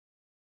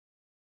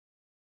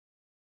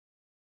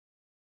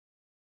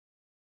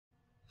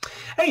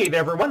Hey there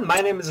everyone, my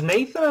name is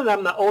Nathan and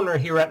I'm the owner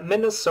here at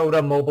Minnesota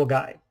Mobile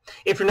Guy.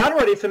 If you're not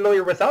already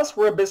familiar with us,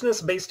 we're a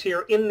business based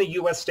here in the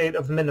U.S. state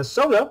of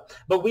Minnesota,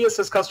 but we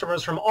assist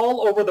customers from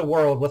all over the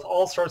world with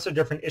all sorts of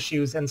different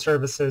issues and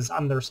services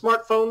on their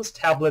smartphones,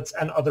 tablets,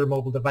 and other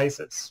mobile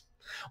devices.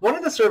 One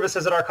of the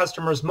services that our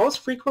customers most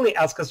frequently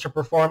ask us to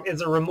perform is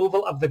the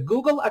removal of the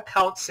Google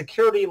account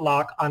security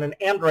lock on an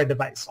Android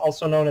device,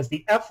 also known as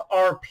the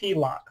FRP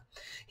lock.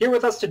 Here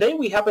with us today,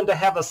 we happen to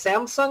have a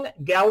Samsung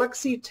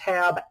Galaxy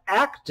Tab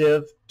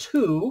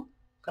Active2,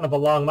 kind of a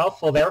long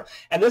mouthful there,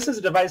 and this is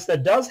a device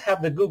that does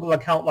have the Google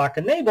account lock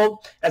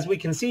enabled. As we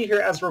can see here,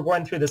 as we're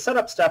going through the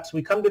setup steps,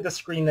 we come to the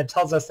screen that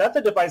tells us that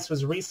the device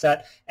was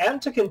reset, and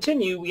to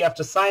continue, we have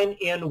to sign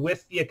in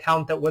with the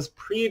account that was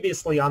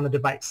previously on the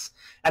device.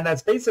 And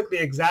that's basically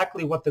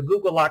exactly what the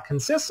Google lock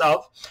consists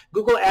of.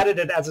 Google added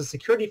it as a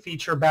security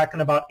feature back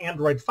in about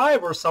Android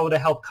 5 or so to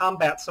help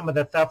combat some of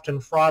the theft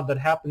and fraud that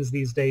happens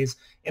these days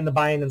in the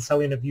buying and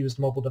selling of used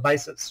mobile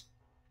devices.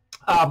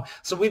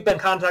 So we've been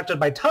contacted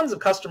by tons of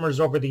customers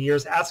over the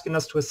years asking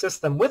us to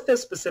assist them with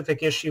this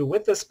specific issue,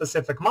 with this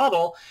specific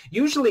model,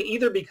 usually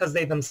either because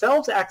they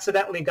themselves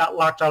accidentally got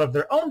locked out of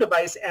their own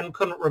device and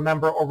couldn't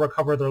remember or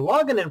recover their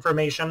login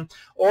information,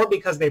 or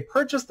because they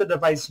purchased the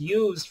device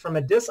used from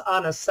a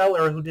dishonest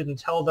seller who didn't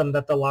tell them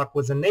that the lock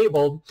was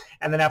enabled,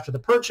 and then after the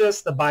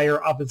purchase, the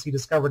buyer obviously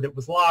discovered it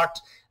was locked.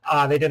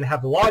 They didn't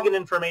have the login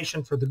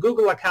information for the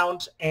Google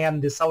account,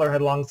 and the seller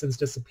had long since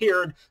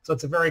disappeared. So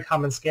it's a very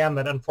common scam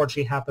that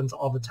unfortunately happens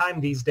all the time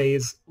these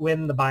days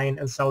when the buying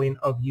and selling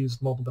of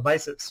used mobile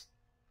devices.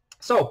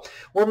 So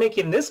we're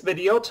making this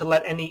video to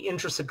let any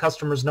interested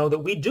customers know that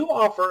we do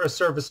offer a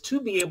service to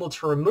be able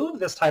to remove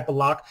this type of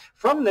lock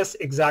from this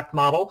exact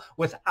model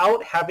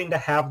without having to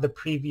have the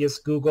previous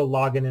Google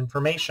login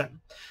information.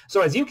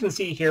 So as you can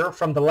see here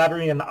from the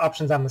lettering and the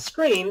options on the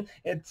screen,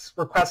 it's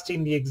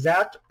requesting the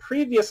exact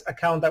previous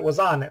account that was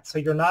on it. So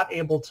you're not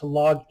able to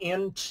log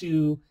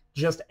into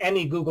just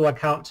any Google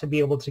account to be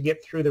able to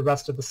get through the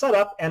rest of the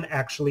setup and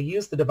actually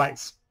use the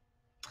device.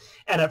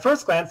 And at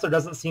first glance, there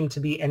doesn't seem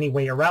to be any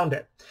way around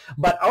it.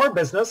 But our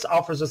business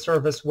offers a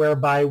service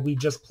whereby we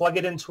just plug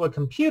it into a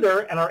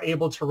computer and are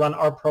able to run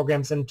our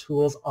programs and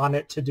tools on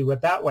it to do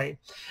it that way.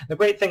 The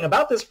great thing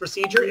about this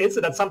procedure is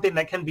that it's something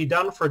that can be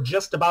done for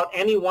just about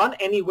anyone,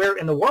 anywhere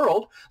in the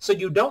world. So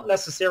you don't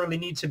necessarily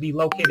need to be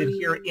located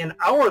here in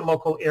our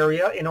local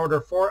area in order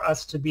for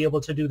us to be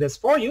able to do this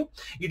for you.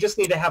 You just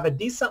need to have a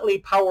decently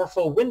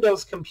powerful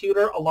Windows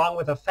computer along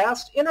with a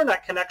fast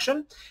internet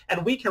connection,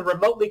 and we can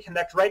remotely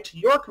connect right to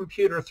your computer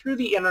through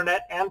the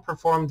internet and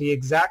perform the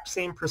exact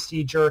same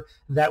procedure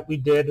that we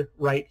did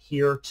right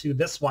here to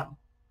this one.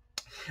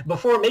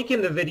 Before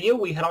making the video,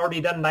 we had already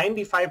done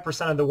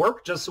 95% of the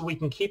work just so we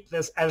can keep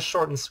this as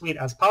short and sweet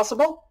as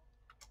possible.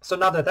 So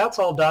now that that's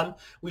all done,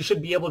 we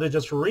should be able to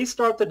just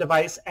restart the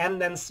device and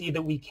then see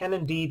that we can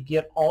indeed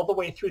get all the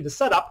way through the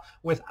setup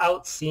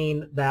without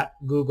seeing that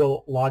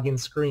Google login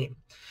screen.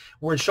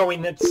 We're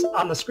showing it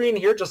on the screen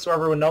here just so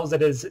everyone knows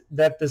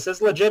that this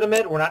is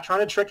legitimate. We're not trying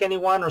to trick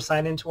anyone or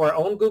sign into our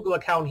own Google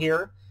account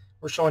here.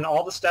 We're showing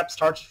all the steps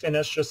start to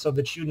finish just so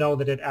that you know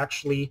that it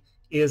actually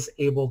is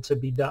able to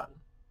be done.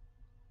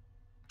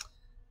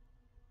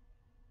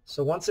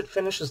 So once it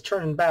finishes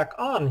turning back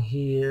on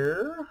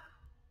here,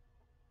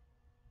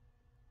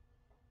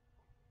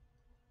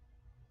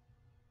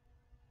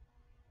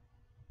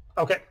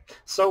 okay,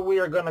 so we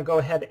are going to go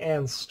ahead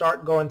and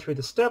start going through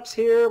the steps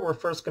here. We're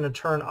first going to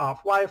turn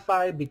off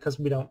Wi-Fi because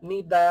we don't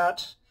need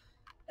that.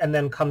 And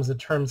then comes the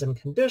terms and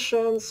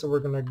conditions. So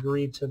we're going to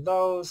agree to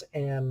those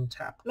and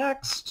tap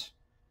next.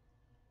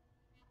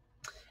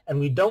 And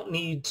we don't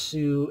need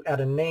to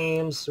add a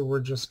name, so we're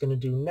just going to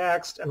do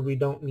next. And we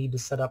don't need to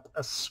set up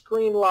a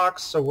screen lock,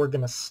 so we're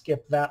going to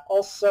skip that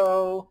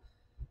also.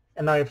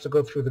 And now you have to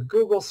go through the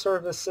Google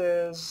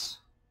services.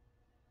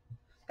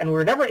 And we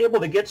were never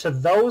able to get to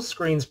those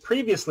screens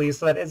previously,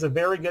 so that is a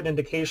very good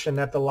indication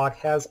that the lock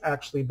has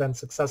actually been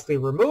successfully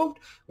removed.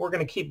 We're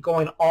going to keep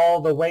going all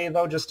the way,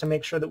 though, just to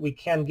make sure that we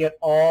can get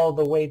all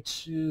the way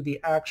to the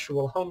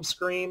actual home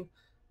screen.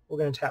 We're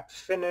going to tap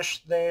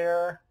Finish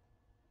there.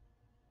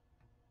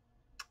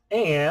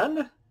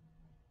 And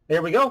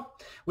there we go.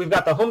 We've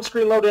got the home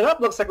screen loaded up.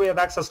 Looks like we have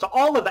access to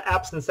all of the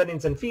apps and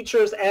settings and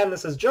features, and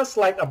this is just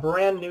like a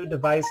brand new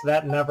device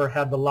that never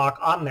had the lock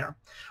on there.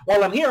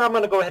 While I'm here, I'm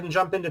going to go ahead and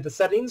jump into the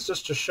settings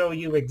just to show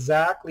you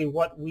exactly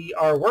what we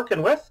are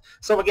working with.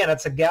 So again,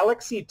 it's a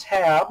Galaxy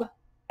Tab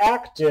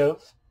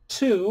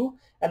Active2,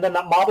 and then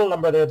that model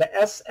number there, the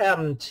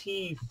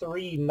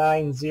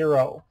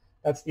SM-T390.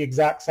 That's the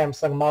exact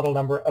Samsung model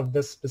number of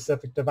this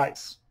specific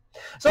device.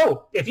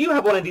 So if you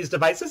have one of these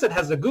devices that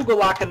has the Google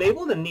lock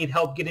enabled and need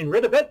help getting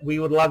rid of it, we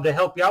would love to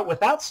help you out with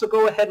that, so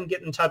go ahead and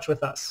get in touch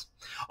with us.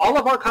 All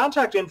of our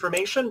contact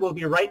information will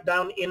be right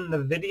down in the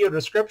video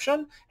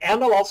description,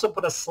 and I'll also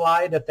put a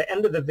slide at the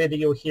end of the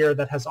video here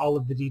that has all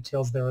of the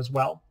details there as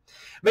well.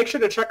 Make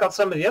sure to check out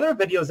some of the other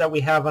videos that we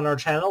have on our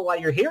channel while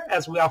you're here,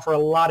 as we offer a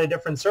lot of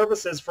different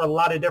services for a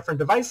lot of different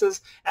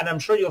devices, and I'm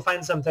sure you'll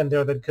find something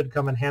there that could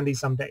come in handy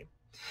someday.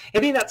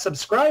 Hitting that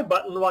subscribe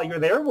button while you're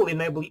there will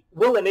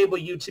enable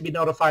you to be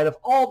notified of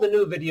all the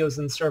new videos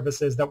and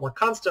services that we're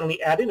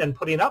constantly adding and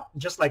putting up,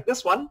 just like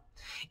this one.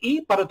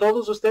 Y para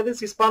todos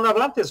ustedes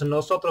hispanohablantes,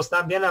 nosotros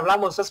también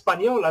hablamos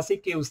español,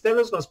 así que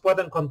ustedes nos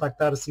pueden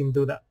contactar sin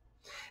duda.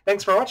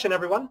 Thanks for watching,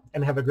 everyone,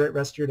 and have a great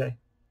rest of your day.